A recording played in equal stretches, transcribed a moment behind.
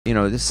You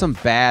know, there's some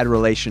bad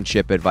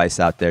relationship advice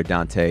out there,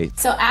 Dante.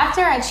 So after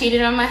I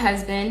cheated on my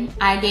husband,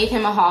 I gave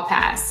him a hall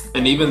pass.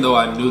 And even though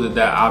I knew that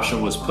that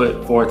option was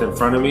put forth in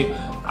front of me,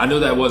 I knew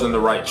that wasn't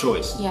the right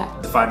choice. Yeah.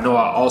 If I know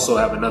I also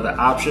have another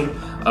option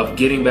of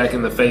getting back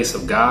in the face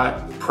of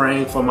God,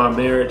 praying for my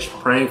marriage,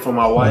 praying for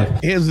my wife.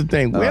 Here's the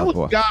thing. Where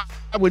was God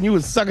when you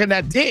was sucking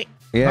that dick?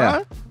 Yeah.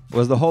 Huh?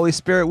 Was the Holy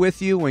Spirit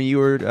with you when you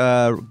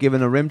were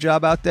giving a rim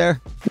job out there?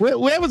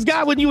 Where was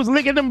God when you was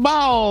licking them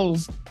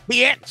balls,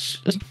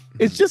 bitch?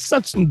 It's just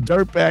such some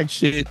dirtbag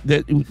shit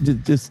that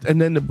just, and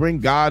then to bring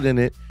God in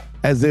it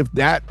as if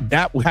that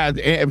had,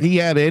 if he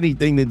had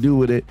anything to do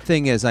with it.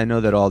 Thing is, I know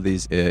that all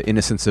these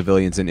innocent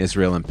civilians in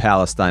Israel and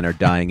Palestine are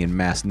dying in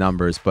mass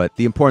numbers, but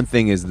the important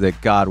thing is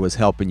that God was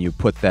helping you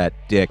put that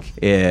dick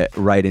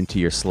right into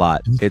your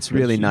slot. It's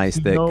really nice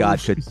that God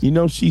could. You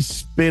know, she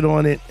spit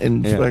on it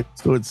and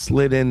so it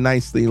slid in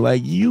nicely.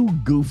 Like, you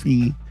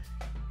goofy.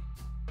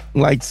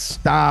 Like,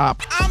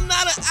 stop. I'm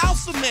not an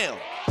alpha male.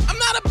 I'm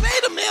not a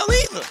beta male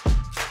either.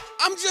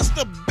 I'm just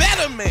a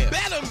better man.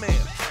 Better man.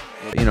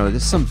 You know,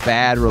 there's some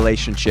bad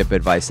relationship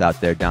advice out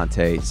there,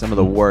 Dante. Some of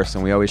the worst,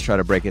 and we always try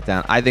to break it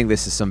down. I think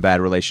this is some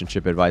bad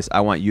relationship advice.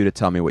 I want you to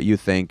tell me what you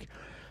think.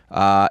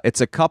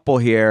 It's a couple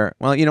here.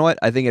 Well, you know what?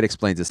 I think it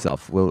explains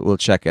itself. We'll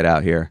check it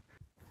out here.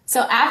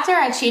 So after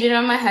I cheated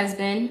on my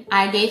husband,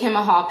 I gave him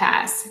a hall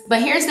pass.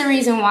 But here's the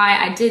reason why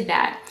I did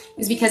that.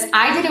 Is because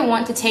I didn't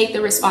want to take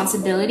the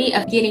responsibility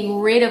of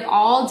getting rid of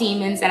all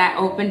demons that I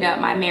opened up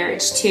my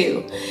marriage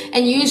to.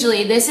 And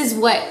usually this is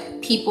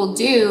what people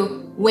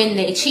do when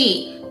they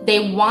cheat.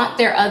 They want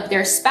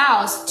their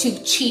spouse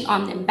to cheat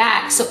on them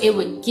back, so it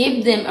would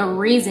give them a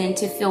reason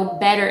to feel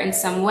better in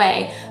some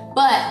way.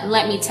 But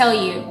let me tell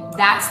you,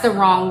 that's the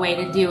wrong way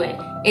to do it.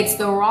 It's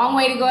the wrong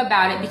way to go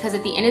about it, because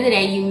at the end of the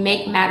day, you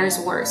make matters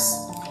worse.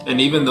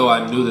 And even though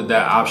I knew that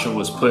that option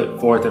was put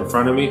forth in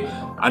front of me,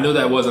 I knew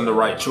that wasn't the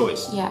right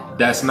choice. Yeah.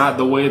 That's not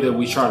the way that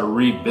we try to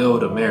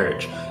rebuild a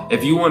marriage.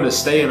 If you want to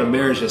stay in a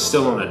marriage that's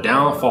still on a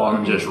downfall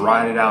and just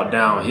ride it out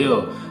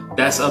downhill,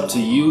 that's up to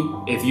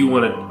you if you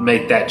want to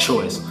make that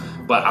choice.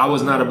 But I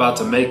was not about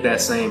to make that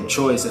same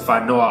choice if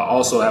I know I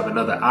also have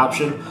another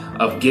option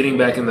of getting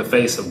back in the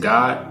face of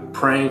God,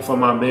 praying for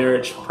my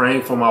marriage,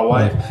 praying for my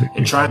wife,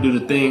 and trying to do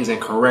the things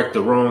and correct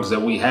the wrongs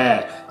that we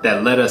had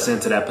that led us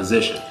into that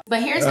position.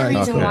 But here's the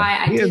reason why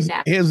I did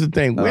that. Here's the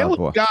thing. Where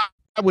was God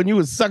when you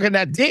was sucking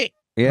that dick?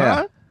 Yeah.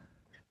 Huh?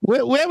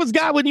 Where was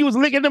God when you was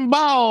licking them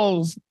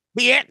balls,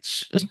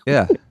 bitch?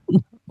 Yeah.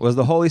 Was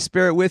the Holy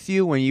Spirit with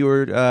you when you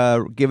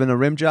were giving a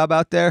rim job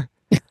out there?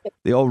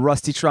 The old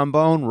rusty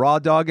trombone, raw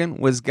dogging,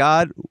 was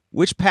God?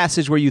 Which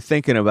passage were you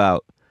thinking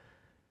about?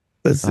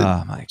 Listen,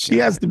 oh my God. She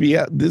has to be.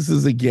 This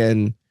is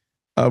again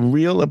a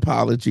real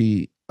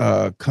apology.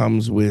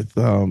 Comes with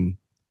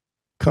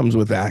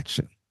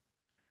action.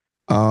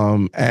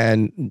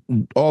 And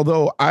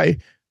although I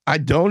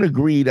don't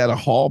agree that a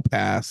hall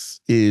pass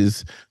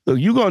is, look,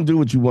 you're gonna do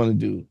what you want to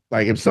do.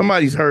 Like, if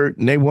somebody's hurt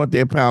and they want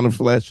their pound of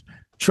flesh,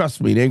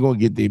 trust me, they're gonna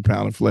get their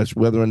pound of flesh,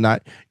 whether or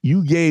not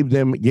you gave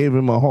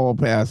him a hall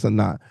pass or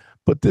not.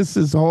 But this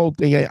is the whole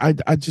thing.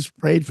 I just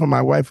prayed for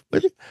my wife.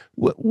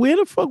 Where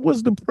the fuck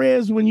was the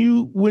prayers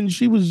when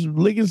she was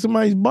licking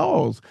somebody's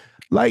balls?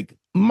 Like,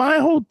 my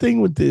whole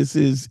thing with this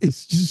is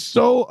it's just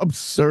so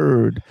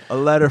absurd. A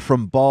letter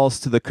from Balls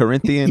to the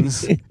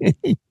Corinthians.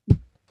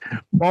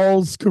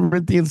 Balls,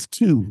 Corinthians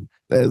 2,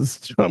 as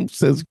Trump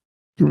says,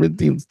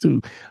 Corinthians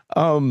 2.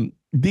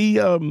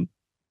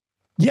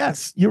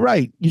 Yes, you're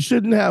right. You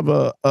shouldn't have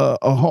a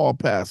hall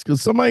pass,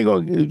 because somebody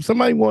want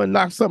to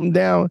knock something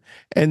down,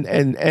 and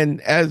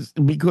as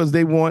because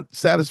they want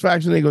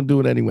satisfaction, they're gonna do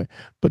it anyway.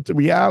 But the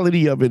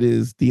reality of it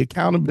is the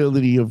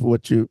accountability of the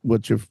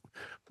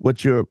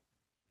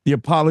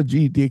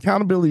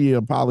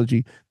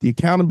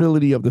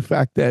accountability of the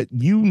fact that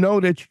you know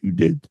that you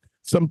did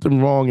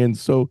something wrong, and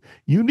so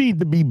you need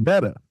to be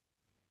better.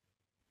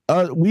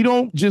 We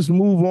don't just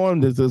move on.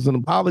 There's an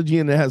apology,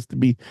 and there has to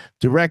be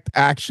direct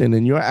action,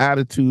 and your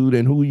attitude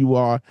and who you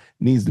are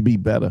needs to be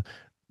better.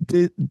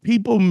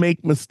 People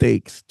make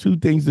mistakes. Two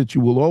things that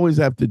you will always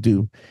have to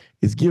do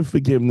is give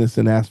forgiveness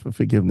and ask for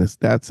forgiveness.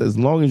 That's as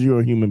long as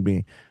you're a human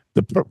being.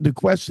 The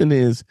question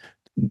is,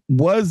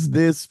 is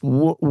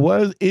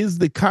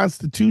the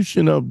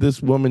constitution of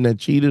this woman that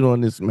cheated on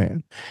this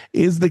man,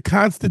 is the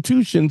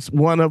constitution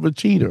one of a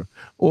cheater,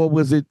 or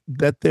was it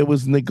that there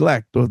was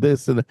neglect or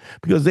this and that?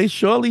 Because they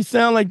surely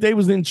sound like they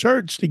was in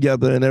church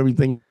together and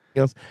everything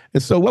else.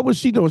 And so what was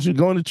she doing? She was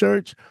going to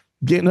church,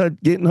 getting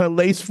her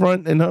lace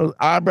front and her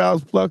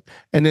eyebrows plucked,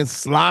 and then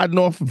sliding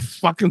off and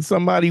fucking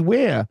somebody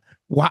where?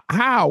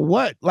 How?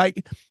 What?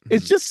 Like,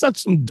 it's just such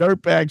some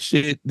dirtbag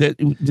shit that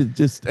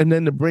just, and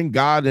then to bring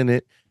God in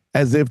it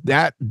as if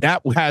that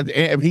had,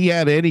 if he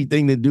had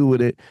anything to do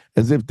with it,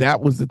 as if that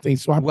was the thing.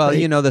 So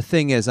you know, the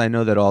thing is, I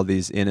know that all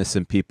these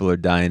innocent people are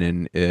dying,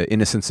 and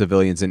innocent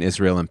civilians in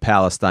Israel and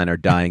Palestine are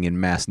dying in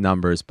mass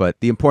numbers. But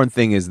the important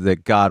thing is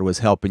that God was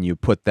helping you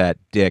put that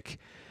dick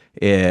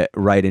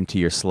right into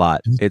your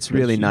slot. It's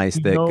really nice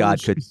that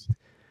God could.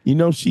 You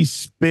know, she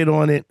spit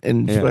on it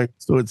and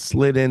so it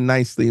slid in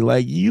nicely.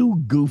 Like, you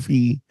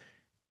goofy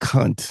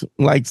cunt.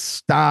 Like,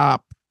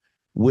 stop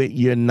with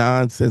your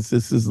nonsense.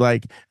 This is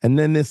like, and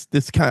then this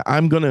kind,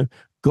 I'm gonna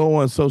go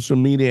on social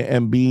media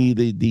and be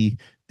the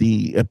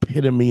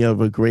epitome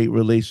of a great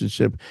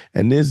relationship.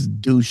 And this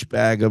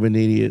douchebag of an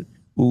idiot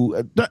who,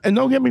 and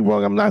don't get me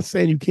wrong, I'm not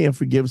saying you can't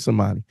forgive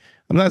somebody.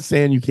 I'm not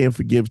saying you can't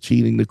forgive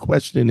cheating. The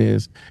question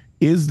is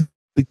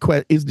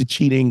the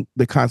cheating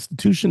the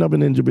constitution of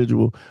an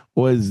individual,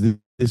 or is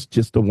this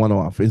just a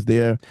one-off? Is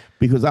there,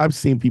 because I've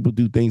seen people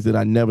do things that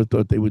I never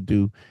thought they would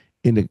do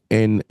in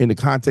the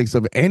context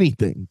of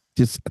anything,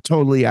 just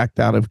totally act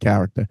out of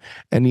character.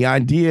 And the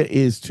idea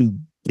is to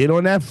get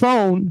on that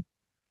phone,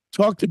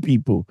 talk to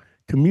people,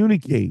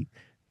 communicate,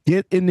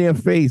 get in their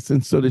face,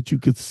 and so that you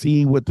could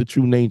see what the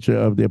true nature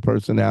of their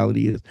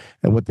personality is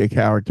and what their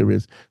character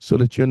is, so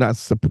that you're not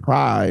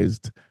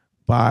surprised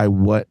by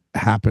what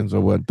happens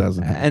or what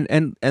doesn't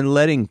happen. And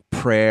letting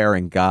prayer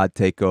and God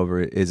take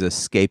over is a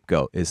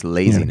scapegoat, is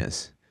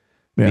laziness.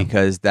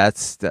 Because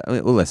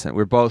listen,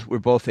 we're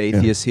both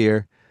atheists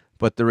here,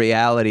 but the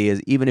reality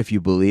is, even if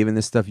you believe in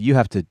this stuff, you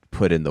have to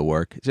put in the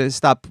work. Just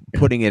stop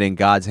putting it in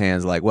God's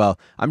hands like, well,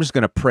 I'm just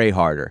going to pray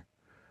harder.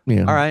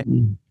 All right.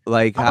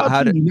 Like,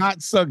 how do you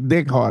not suck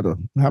dick harder?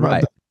 How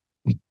about that?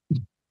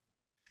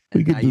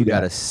 We could do you that.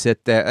 got to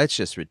sit there. It's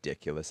just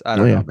ridiculous. I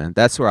don't know, man.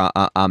 That's where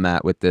I'm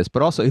at with this.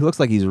 But also, he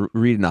looks like he's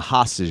reading a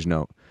hostage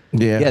note.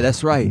 Yeah,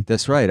 that's right.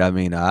 That's right. I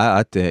mean,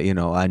 I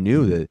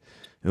knew that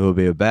it would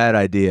be a bad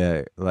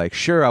idea. Like,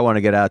 sure, I want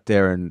to get out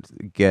there and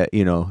get,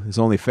 it's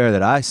only fair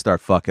that I start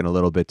fucking a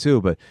little bit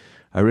too. But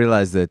I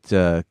realized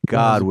that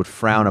God would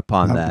frown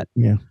upon that.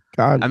 Yeah.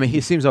 God. I mean,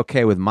 he seems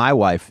okay with my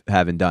wife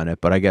having done it,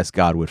 but I guess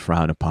God would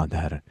frown upon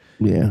that.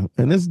 Yeah,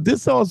 and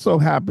this also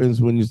happens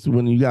when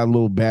you got a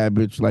little bad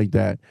bitch like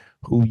that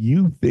who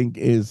you think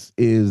is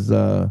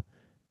out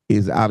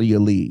of your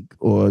league,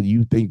 or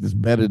you think is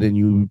better than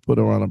you put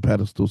her on a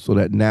pedestal, so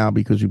that now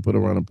because you put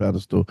her on a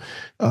pedestal,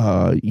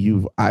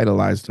 you've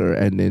idolized her,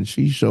 and then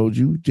she showed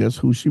you just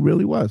who she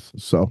really was.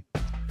 So,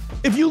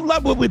 if you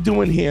love what we're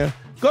doing here,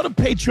 go to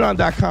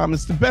patreon.com.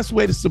 It's the best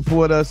way to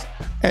support us,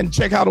 and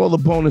check out all the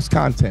bonus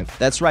content.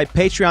 That's right,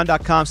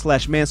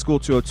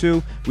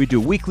 patreon.com/manschool202. We do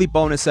weekly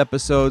bonus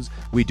episodes.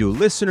 We do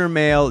listener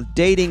mail,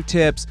 dating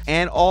tips,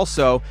 and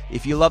also,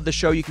 if you love the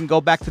show, you can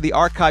go back to the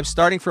archives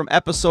starting from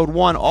episode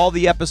 1. All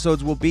the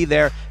episodes will be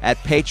there at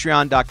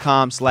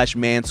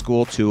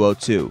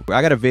patreon.com/manschool202.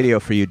 I got a video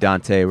for you,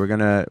 Dante. We're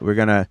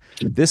gonna.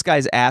 This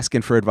guy's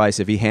asking for advice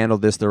if he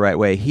handled this the right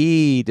way.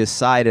 He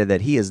decided that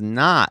he is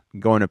not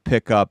going to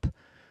pick up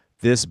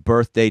this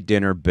birthday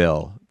dinner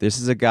bill. This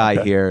is a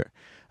guy here.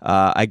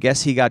 I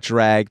guess he got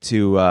dragged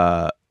to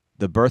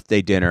the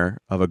birthday dinner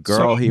of a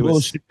girl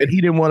that he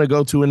didn't want to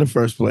go to in the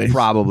first place.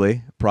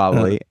 Probably.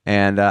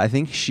 And I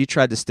think she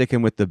tried to stick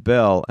him with the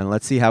bill. And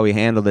let's see how he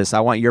handled this.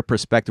 I want your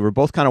perspective. We're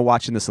both kind of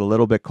watching this a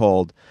little bit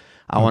cold.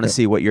 I want to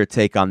see what your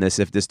take on this,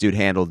 if this dude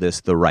handled this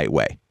the right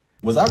way.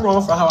 Was I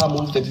wrong for how I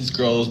moved at this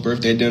girl's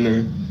birthday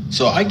dinner?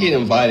 So I get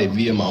invited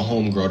via my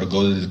homegirl to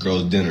go to this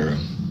girl's dinner.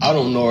 I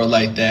don't know her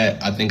like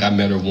that. I think I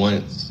met her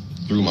once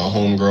through my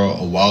homegirl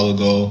a while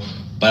ago.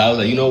 But I was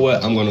like, you know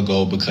what? I'm going to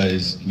go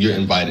because you're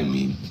inviting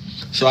me.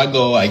 So I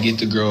go, I get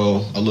the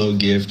girl a little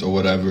gift or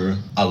whatever.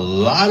 A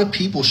lot of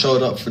people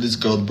showed up for this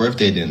girl's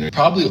birthday dinner.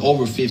 Probably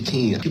over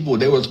 15. People,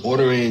 they was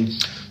ordering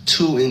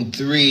 2 and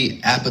 3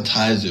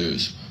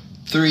 appetizers,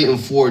 3 and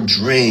 4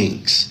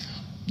 drinks.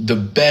 The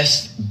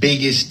best,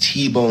 biggest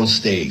T-bone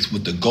steaks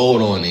with the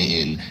gold on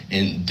it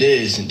and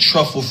this and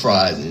truffle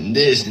fries and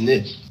this and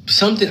this.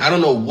 Something, I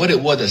don't know what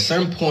it was, at a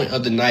certain point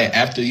of the night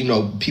after,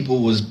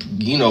 people was,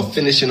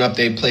 finishing up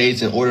their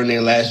plates and ordering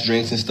their last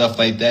drinks and stuff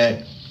like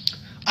that,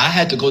 I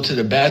had to go to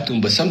the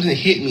bathroom, but something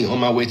hit me on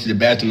my way to the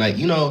bathroom, like,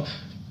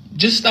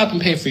 just stop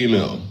and pay for your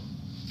meal.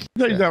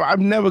 I've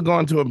never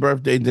gone to a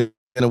birthday dinner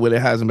where there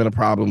hasn't been a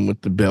problem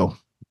with the bill.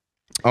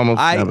 Almost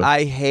never.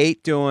 I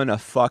hate doing a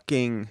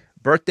fucking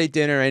birthday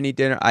dinner, any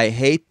dinner. I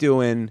hate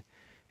doing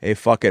a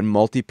fucking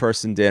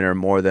multi-person dinner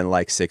more than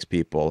like 6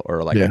 people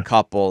or like a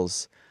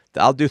couples.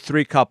 I'll do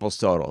 3 couples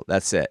total.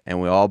 That's it.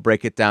 And we all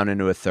break it down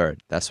into a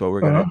third. That's what we're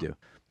going to do.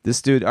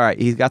 This dude, all right,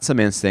 he's got some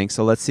instincts.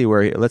 So let's see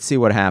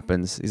what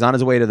happens. He's on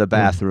his way to the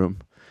bathroom.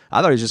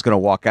 I thought he was just going to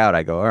walk out.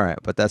 I go, all right,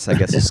 but that's, I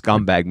guess, a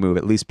scumbag move.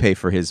 At least pay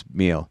for his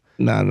meal.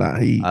 Nah.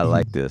 I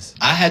like this.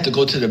 I had to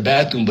go to the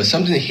bathroom, but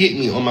something hit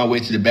me on my way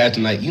to the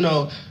bathroom. Like,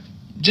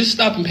 just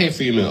stop and pay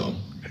for your meal.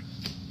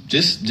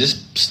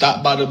 Just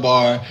stop by the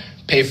bar,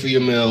 pay for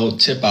your meal,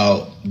 tip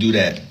out, do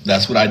that.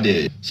 That's what I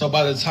did. So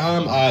by the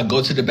time I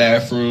go to the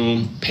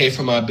bathroom, pay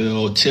for my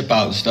bill, tip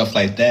out and stuff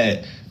like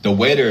that, the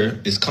waiter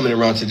is coming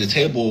around to the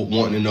table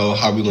wanting to know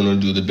how we're going to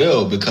do the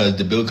bill, because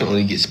the bill can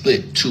only get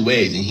split 2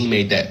 ways. And he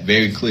made that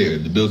very clear.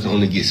 The bill can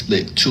only get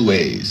split 2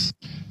 ways.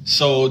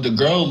 So the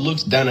girl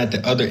looks down at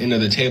the other end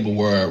of the table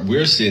where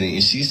we're sitting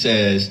and she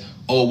says,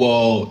 oh,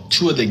 well,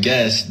 2 of the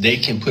guests, they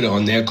can put it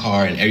on their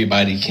card and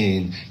everybody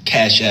can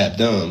cash app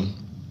them.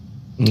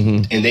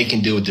 And they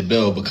can deal with the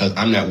bill because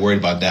I'm not worried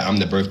about that. I'm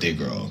the birthday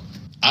girl.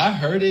 I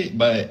heard it,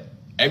 but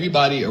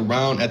everybody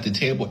around at the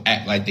table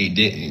act like they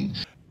didn't.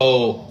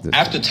 So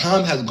after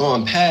time has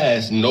gone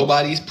past,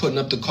 nobody's putting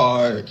up the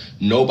card.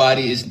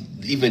 Nobody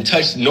even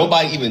touched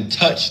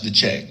the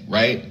check,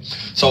 right?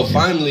 So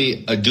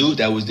finally, a dude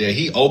that was there,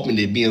 he opened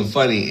it being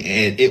funny,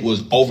 and it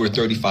was over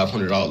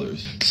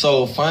 $3,500.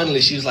 So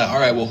finally, she's like, all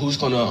right, well, who's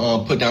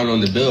gonna put down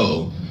on the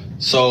bill?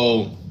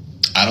 So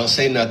I don't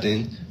say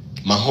nothing.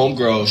 My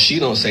homegirl, she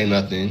don't say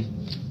nothing.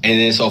 And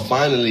then so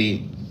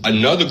finally,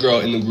 another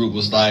girl in the group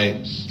was like,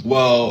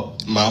 well,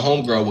 my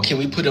homegirl, well, can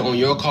we put it on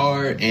your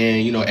card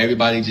and, you know,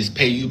 everybody just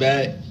pay you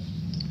back?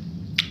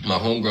 My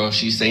homegirl,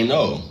 she say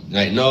no.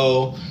 Like,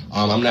 no,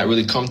 I'm not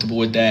really comfortable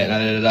with that. Da,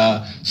 da, da,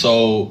 da.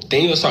 So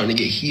things are starting to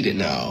get heated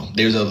now.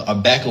 There's a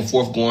back and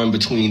forth going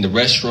between the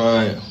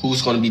restaurant,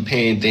 who's going to be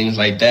paying, things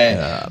like that.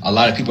 Yeah. A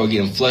lot of people are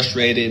getting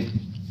frustrated.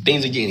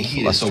 Things are getting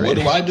heated. So what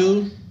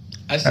do?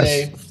 I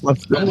say, I'm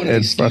going to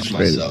excuse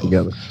myself.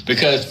 Together.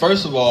 Because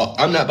first of all,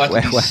 I'm not about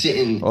to be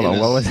sitting. Hold on,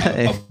 what was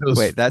that?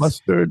 Wait, that's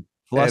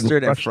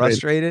flustered and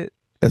frustrated?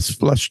 It's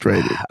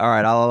frustrated. All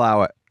right, I'll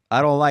allow it.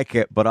 I don't like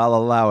it, but I'll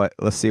allow it.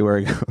 Let's see where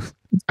it goes.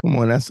 Come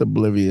on, that's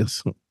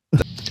oblivious.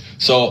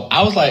 So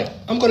I was like,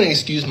 I'm going to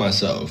excuse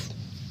myself.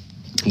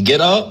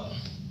 Get up,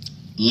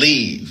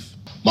 leave.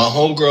 My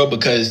homegirl,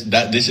 because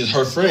this is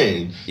her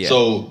friend. Yeah.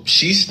 So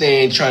she's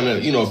staying trying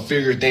to, you know,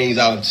 figure things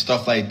out and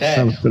stuff like that.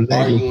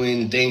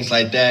 Arguing, things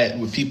like that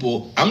with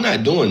people. I'm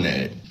not doing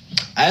that.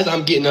 As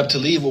I'm getting up to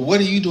leave, well, what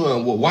are you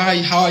doing? Well,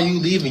 how are you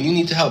leaving? You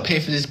need to help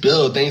pay for this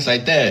bill, things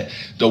like that.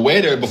 The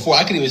waiter, before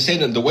I could even say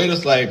that, the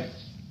waiter's like,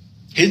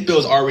 his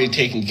bill's already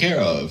taken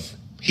care of.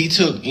 He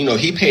took, you know,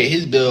 he paid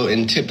his bill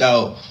and tipped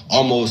out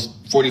almost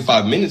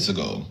 45 minutes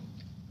ago.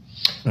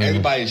 Mm-hmm.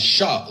 Everybody's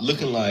shocked,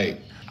 looking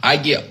like, I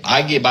get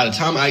by the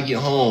time I get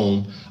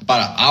home,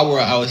 about an hour,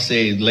 I would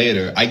say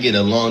later, I get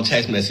a long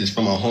text message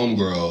from my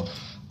homegirl.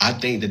 I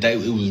think that it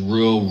was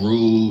real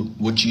rude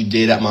what you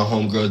did at my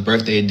homegirl's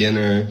birthday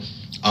dinner.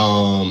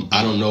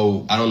 I don't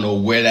know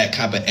where that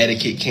type of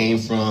etiquette came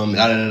from.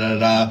 Da, da, da,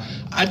 da.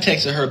 I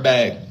texted her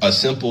back a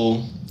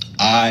simple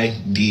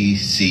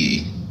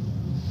IDC.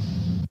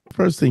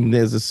 First thing,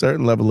 there's a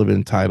certain level of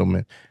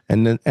entitlement,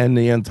 and the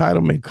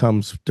entitlement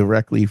comes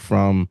directly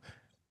from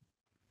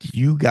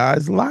you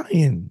guys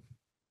lying.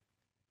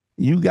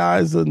 You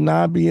guys are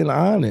not being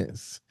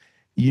honest.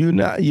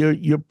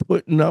 You're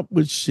putting up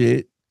with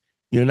shit.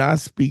 You're not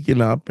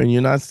speaking up, and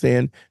you're not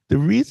saying the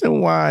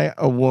reason why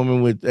a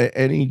woman with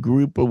any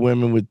group of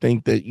women would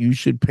think that you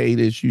should pay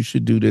this, you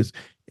should do this.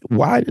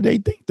 Why do they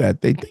think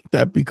that? They think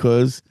that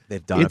because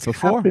they've done it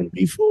before.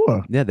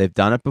 Before. Yeah, they've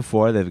done it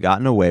before. They've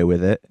gotten away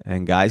with it,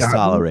 and guys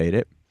tolerate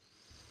it.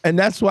 And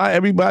that's why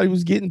everybody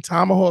was getting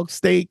tomahawk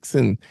steaks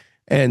and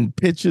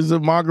pictures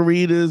of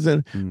margaritas,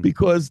 and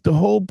because the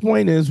whole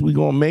point is we're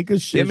gonna make a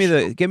shit.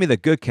 Give me the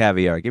good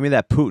caviar. Give me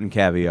that Putin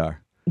caviar.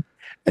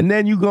 And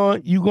then you're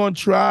gonna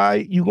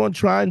try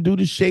and do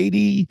the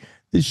shady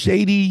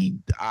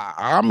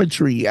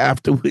ometry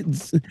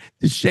afterwards,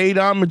 the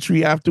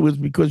shadeometry afterwards,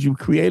 because you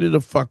created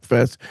a fuck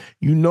fest.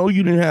 You know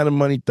you didn't have the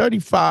money.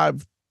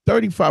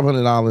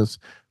 $3,500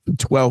 for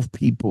 12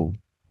 people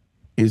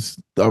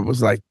was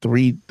like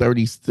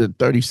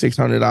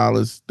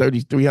 $3,600,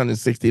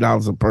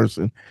 $360 a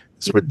person.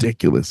 It's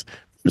ridiculous.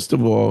 First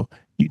of all,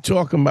 you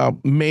talking about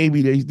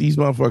maybe these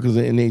motherfuckers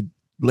are in their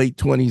late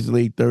 20s,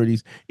 late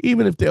 30s.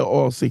 Even if they're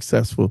all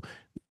successful,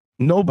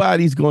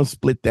 nobody's gonna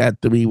split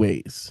that 3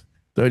 ways.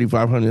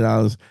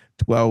 $3,500,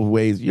 12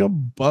 ways. You're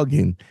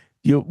bugging.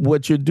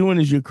 What you're doing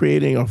is you're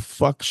creating a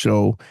fuck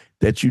show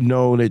that you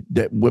know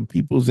that what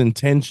people's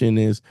intention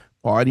is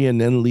party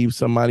and then leave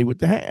somebody with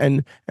the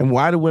hand. And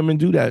why do women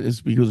do that? It's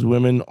because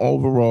women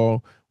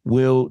overall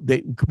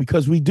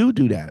because we do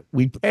that.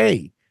 We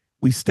pay.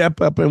 We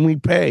step up and we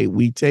pay.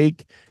 We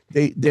take.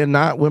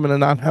 Women are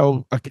not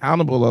held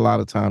accountable a lot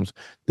of times.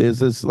 There's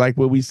this, like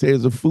what we say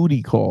is a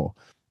foodie call.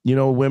 You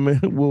know, women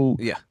will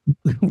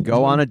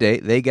go on a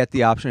date. They get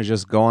the option of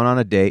just going on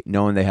a date,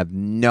 knowing they have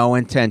no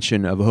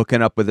intention of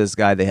hooking up with this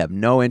guy. They have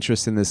no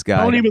interest in this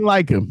guy. Don't even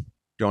like him.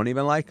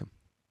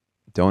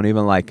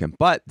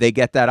 But they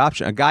get that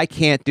option. A guy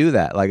can't do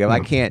that. Like if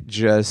I can't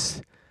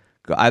just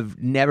go, I've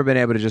never been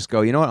able to just go,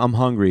 you know what? I'm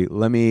hungry.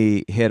 Let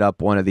me hit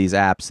up one of these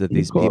apps that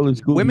these people.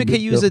 Women can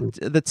use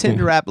the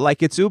Tinder app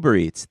like it's Uber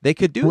Eats. They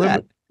could do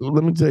that.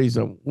 Let me tell you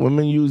something.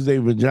 Women use their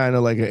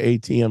vagina like an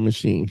ATM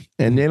machine,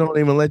 and they don't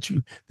even let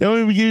you. They don't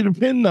even give you the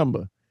PIN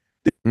number.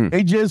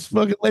 They just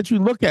fucking let you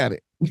look at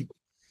it.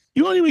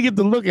 You don't even get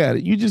to look at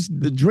it. You just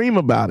dream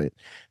about it,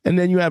 and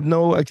then you have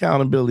no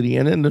accountability.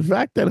 And then the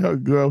fact that her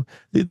girl,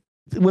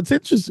 what's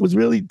interesting, what's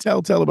really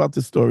telltale about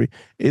this story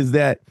is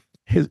that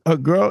his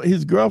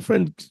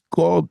girlfriend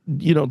called,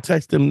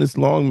 text him this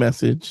long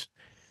message,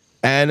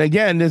 and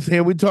again,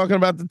 here we're talking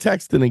about the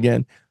texting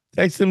again.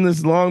 Text him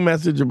this long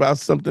message about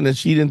something that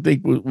she didn't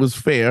think was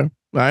fair,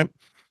 right?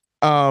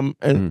 But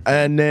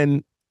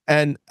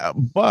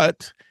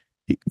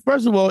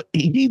first of all,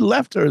 he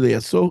left her there,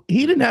 so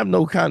he didn't have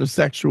no kind of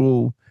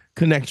sexual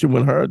connection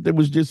with her. There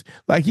was just,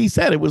 like he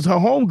said, it was her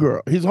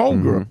homegirl, his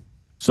homegirl.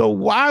 So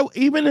why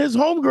even his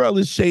homegirl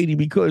is shady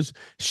because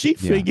she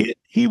figured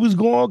he was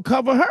going to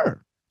cover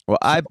her. Well,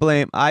 I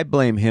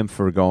blame him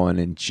for going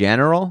in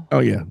general. Oh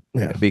yeah,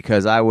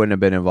 because I wouldn't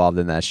have been involved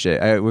in that shit.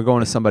 We're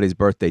going to somebody's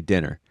birthday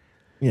dinner.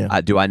 Yeah.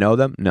 Do I know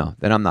them? No.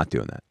 Then I'm not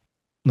doing that.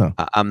 No,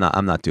 I'm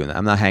not doing that.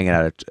 I'm not hanging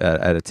out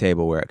at a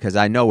table because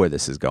I know where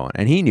this is going,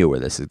 and he knew where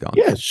this is going.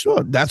 Yeah,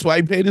 sure. That's why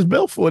he paid his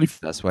bill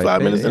 45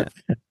 minutes. Yeah.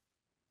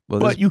 Well,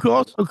 but you could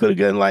have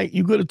gotten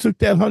you could have took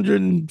that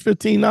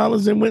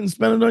 $115 and went and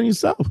spent it on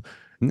yourself.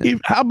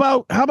 How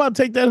about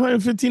take that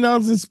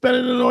 $115 and spend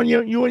it on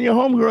you and your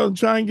homegirl and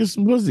try and get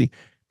some pussy?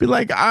 Be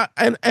like,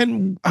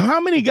 and how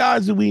many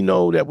guys do we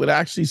know that would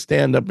actually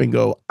stand up and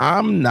go,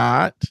 I'm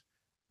not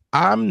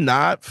going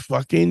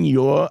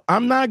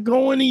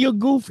to your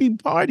goofy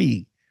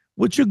party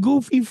with your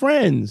goofy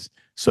friends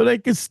so they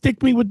can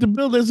stick me with the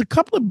bill. There's a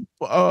couple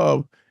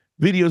of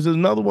videos. There's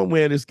another one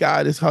where this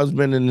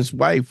husband and his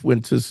wife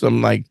went to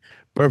some like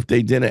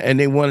birthday dinner and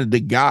they wanted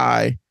the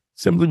guy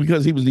simply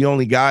because he was the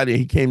only guy there.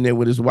 He came there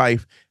with his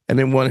wife and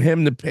they wanted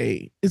him to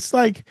pay. It's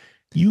like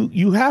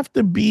you have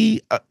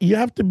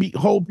to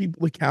hold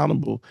people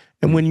accountable.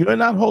 And when you're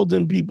not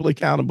holding people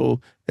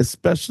accountable,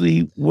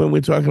 especially when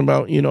we're talking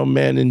about,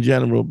 men in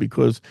general,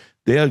 because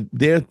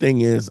their thing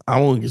is, I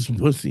want to get some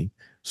pussy.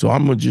 So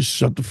I'm going to just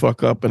shut the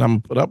fuck up and I'm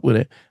going to put up with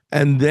it.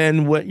 And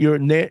then what you're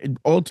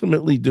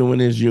ultimately doing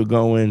is you're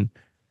going,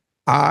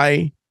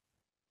 you're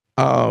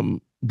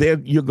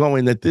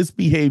going that this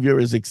behavior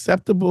is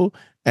acceptable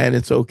and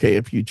it's okay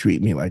if you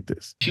treat me like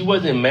this. She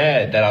wasn't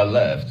mad that I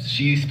left.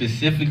 She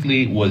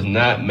specifically was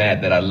not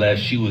mad that I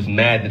left. She was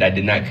mad that I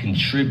did not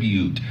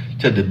contribute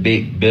to the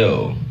big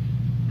bill.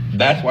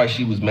 That's why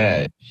she was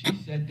mad. She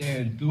sat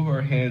there and threw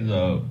her hands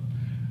up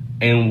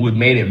and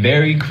made it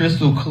very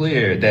crystal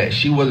clear that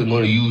she wasn't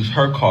going to use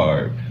her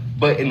card.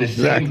 But in the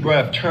same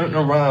breath, turned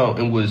around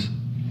and was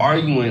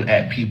arguing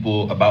at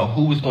people about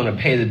who was going to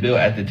pay the bill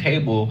at the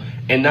table,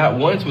 and not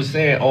once was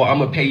saying, oh, I'm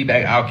going to pay you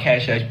back, I'll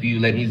cash app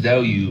you, let me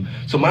Zelle you.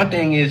 So my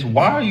thing is,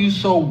 why are you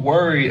so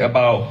worried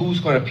about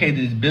who's going to pay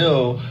this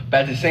bill,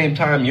 but at the same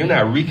time, you're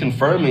not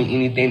reconfirming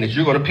anything that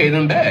you're going to pay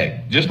them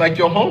back, just like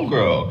your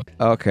homegirl.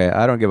 Okay,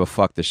 I don't give a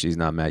fuck that she's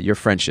not mad. Your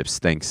friendship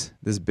stinks.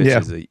 This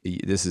bitch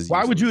is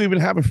Why would you even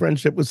have a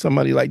friendship with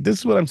somebody like this?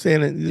 Is what I'm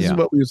saying. This is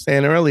what we were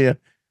saying earlier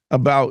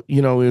about,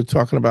 we were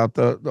talking about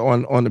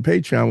on the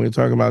Patreon, we were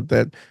talking about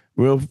that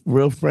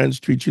real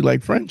friends treat you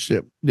like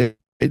friendship. They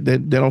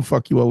don't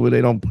fuck you over. They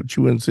don't put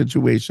you in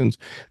situations.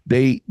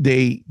 They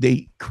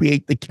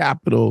create the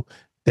capital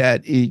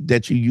that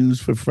you use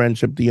for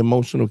friendship, the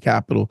emotional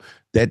capital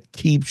that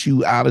keeps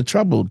you out of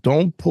trouble.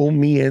 Don't pull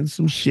me in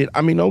some shit.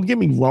 I mean, don't get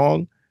me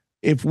wrong.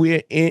 If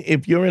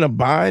you're in a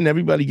bind,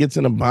 everybody gets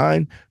in a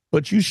bind,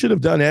 but you should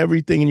have done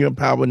everything in your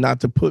power not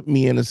to put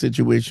me in a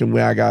situation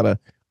where I got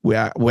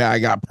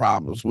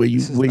problems, where you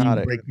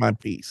break my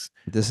peace.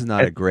 This is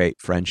not a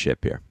great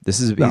friendship here.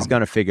 He's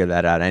going to figure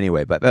that out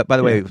anyway. But by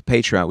the way,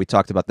 Patreon, we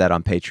talked about that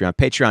on Patreon.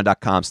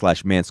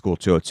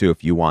 Patreon.com/manschool202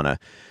 if you want to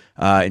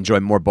enjoy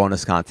more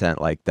bonus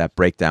content like that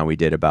breakdown we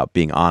did about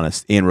being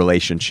honest in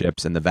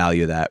relationships and the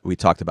value that we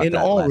talked about. In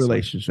all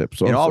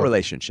relationships. In all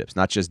relationships,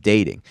 not just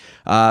dating.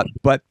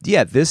 But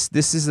yeah, this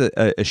is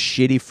a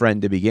shitty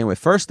friend to begin with.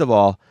 First of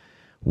all,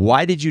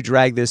 why did you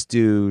drag this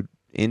dude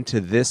into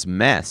this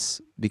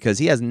mess? Because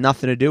he has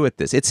nothing to do with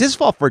this. It's his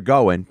fault for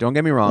going. Don't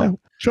get me wrong. Yeah,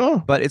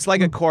 sure. But it's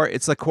like a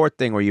court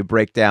thing where you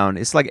break down.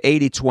 It's like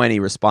 80-20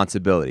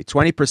 responsibility.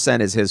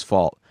 20% is his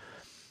fault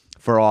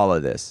for all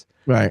of this.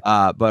 Right.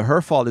 But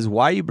her fault is,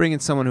 why are you bringing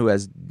someone who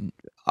has,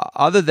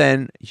 other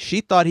than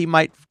she thought he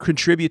might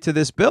contribute to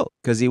this bill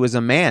because he was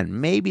a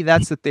man. Maybe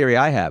that's the theory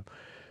I have.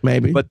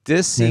 Maybe. But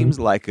this seems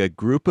like a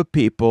group of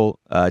people,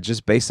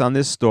 just based on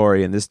this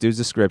story and this dude's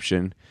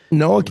description.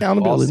 No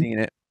accountability. All seen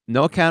it.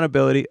 No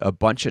accountability, a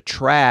bunch of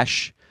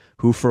trash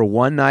who for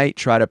one night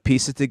try to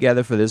piece it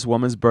together for this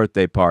woman's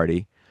birthday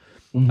party.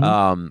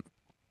 Mm-hmm.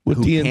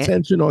 With the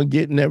intention on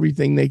getting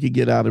everything they could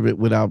get out of it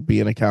without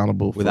being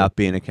accountable. Without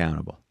being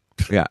accountable.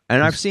 Yeah,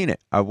 and I've seen it.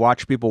 I've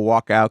watched people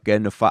walk out, get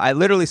in a fight. I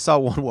literally saw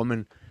one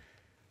woman.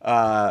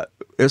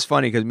 It was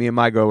funny because me and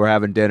my girl were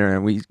having dinner,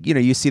 and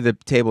you see the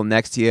table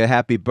next to you.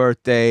 Happy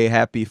birthday,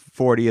 happy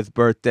 40th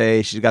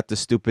birthday. She's got the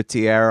stupid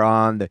tiara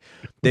on.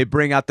 They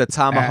bring out the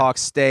tomahawk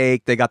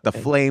steak. They got the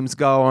flames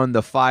going,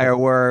 the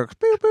fireworks.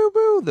 Boo, boo,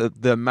 boo.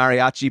 The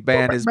mariachi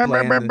band is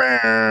playing.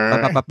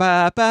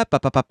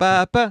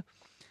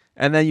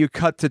 And then you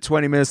cut to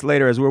 20 minutes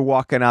later as we're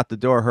walking out the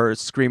door, her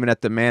screaming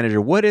at the manager,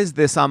 "What is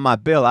this on my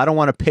bill? I don't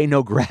want to pay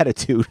no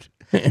gratitude.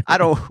 I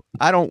don't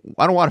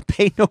want to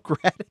pay no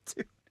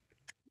gratitude."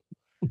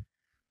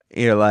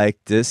 You're like,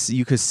 this,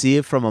 you could see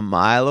it from a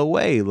mile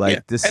away.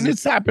 Like this, and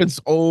this happens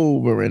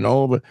over and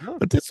over.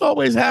 But this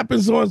always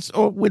happens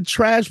with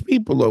trash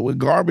people or with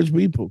garbage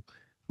people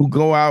who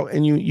go out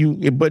and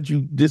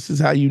this is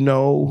how you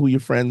know who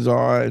your friends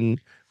are and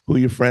who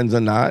your friends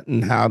are not,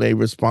 and how they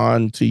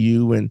respond to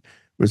you and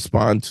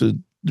respond to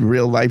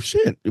real life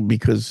shit.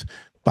 Because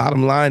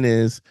bottom line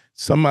is,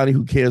 somebody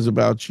who cares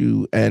about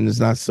you and is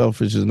not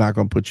selfish is not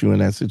going to put you in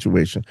that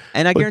situation.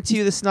 And I guarantee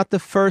you, this is not the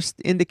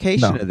first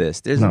indication of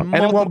this. There's and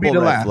it won't be multiple the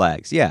red last.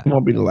 flags. Yeah, It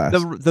won't be the last.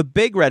 The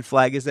big red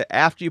flag is that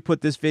after you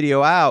put this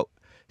video out,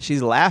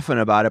 she's laughing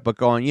about it, but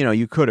going,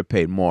 you could have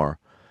paid more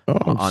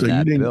on so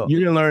that bill. You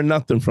didn't learn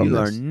nothing from this. You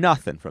learned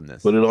nothing from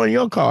this. Put it on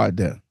your card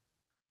then.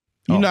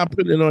 You're not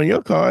putting it on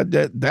your card.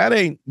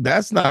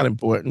 That's not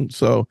important.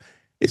 So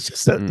it's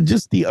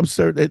just the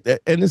absurd.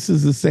 And this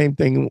is the same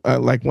thing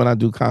like when I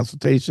do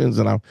consultations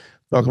and I'm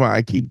talking about,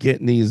 I keep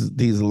getting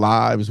these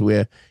lives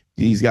where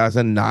these guys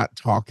are not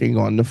talking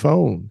on the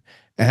phone.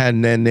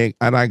 And then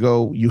I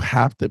go, you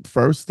have to,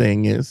 first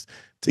thing is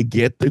to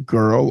get the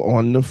girl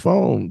on the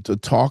phone, to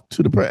talk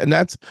to the person. And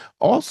that's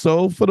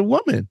also for the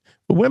women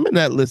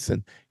that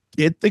listen,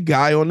 get the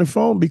guy on the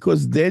phone,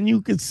 because then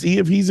you can see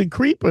if he's a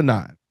creep or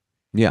not.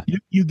 Yeah.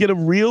 You get a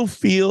real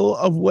feel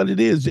of what it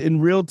is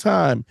in real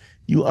time.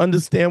 You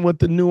understand what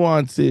the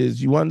nuance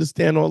is. You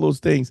understand all those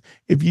things.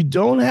 If you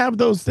don't have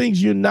those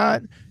things, you're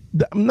not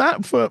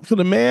for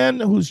the man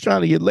who's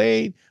trying to get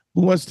laid,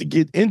 who wants to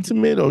get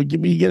intimate or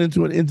get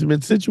into an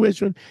intimate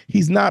situation.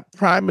 He's not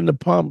priming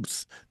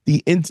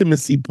the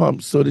intimacy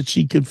pumps, so that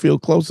she can feel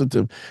closer to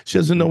him. She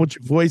doesn't know what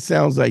your voice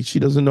sounds like. She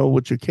doesn't know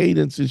what your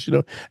cadence is,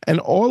 and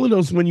all of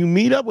those, when you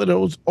meet up with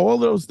all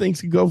of those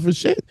things can go for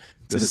shit.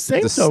 The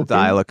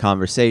style of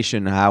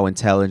conversation, how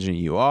intelligent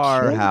you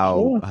are,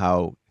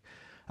 how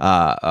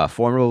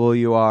formidable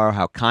you are,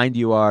 how kind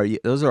you are.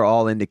 Those are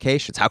all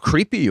indications. How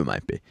creepy you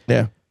might be.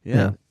 Yeah.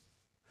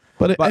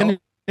 But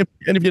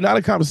if you're not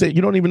a conversation,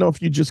 you don't even know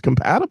if you're just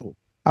compatible.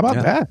 How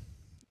about that?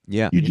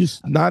 Yeah. You're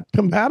just not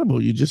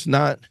compatible. You're just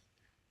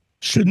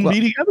shouldn't be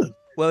together.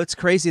 Well, it's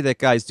crazy that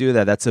guys do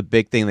that. That's a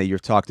big thing that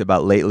you've talked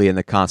about lately in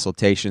the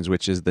consultations,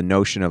 which is the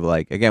notion of,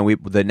 like, again,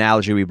 the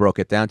analogy we broke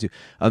it down to.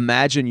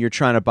 Imagine you're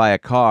trying to buy a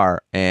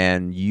car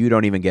and you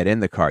don't even get in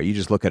the car. You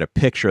just look at a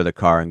picture of the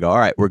car and go, all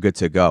right, we're good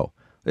to go.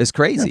 It's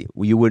crazy.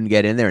 Yeah. You wouldn't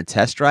get in there and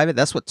test drive it.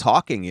 That's what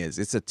talking is.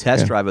 It's a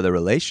test drive of the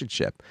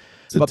relationship.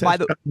 But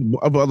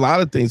of a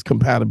lot of things,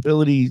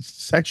 compatibility,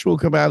 sexual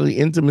compatibility,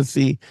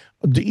 intimacy.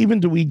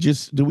 Do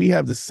we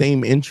have the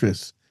same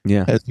interests?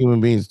 Yeah. As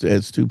human beings,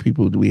 as two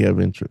people, do we have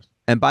interests?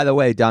 And by the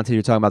way, Dante,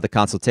 you're talking about the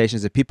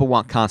consultations. If people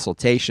want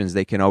consultations,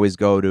 they can always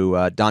go to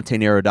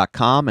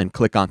DanteNero.com and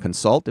click on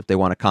consult if they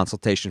want a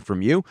consultation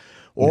from you.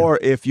 Or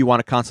if you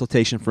want a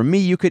consultation from me,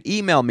 you could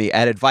email me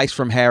at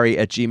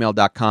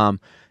advicefromharry@gmail.com.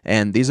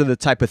 And these are the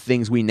type of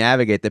things we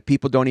navigate that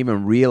people don't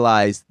even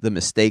realize the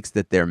mistakes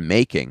that they're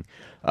making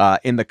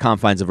in the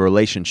confines of a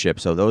relationship.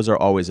 So those are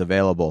always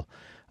available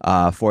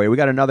for you. We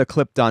got another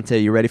clip, Dante.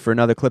 You ready for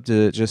another clip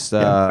to just...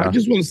 I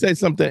just want to say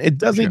something. It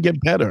doesn't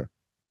get better.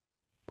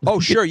 Oh,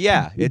 sure,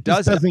 yeah. It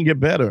doesn't get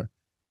better.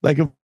 Like,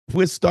 if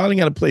we're starting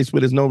at a place where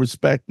there's no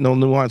respect, no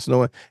nuance,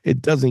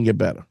 it doesn't get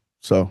better.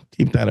 So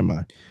keep that in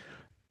mind.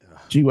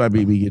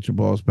 GYBB, get your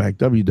balls back.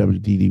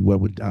 WWDD, what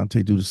would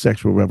Dante do? The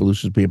Sexual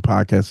Revolution is being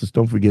podcasters.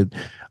 Don't forget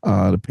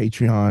the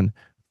Patreon.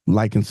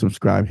 Like and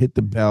subscribe. Hit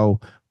the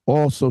bell.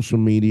 All social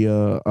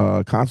media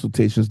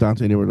consultations,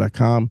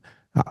 DanteNero.com.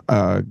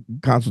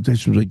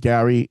 Consultations with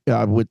Gary,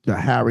 with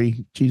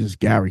Harry.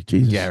 Gary.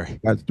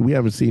 We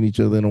haven't seen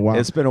each other in a while.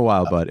 It's been a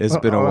while, bud. It's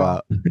been a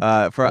while.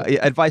 For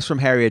advice from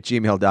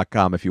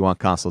Harry@gmail.com if you want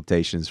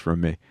consultations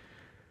from me.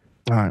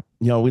 All right.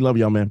 We love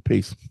y'all, man.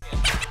 Peace.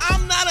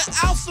 I'm not an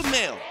alpha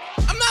male.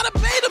 I'm not a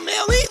beta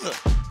male either.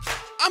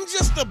 I'm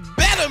just a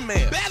better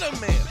man.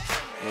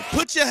 Well,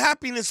 put your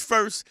happiness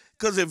first,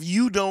 because if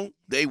you don't,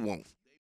 they won't.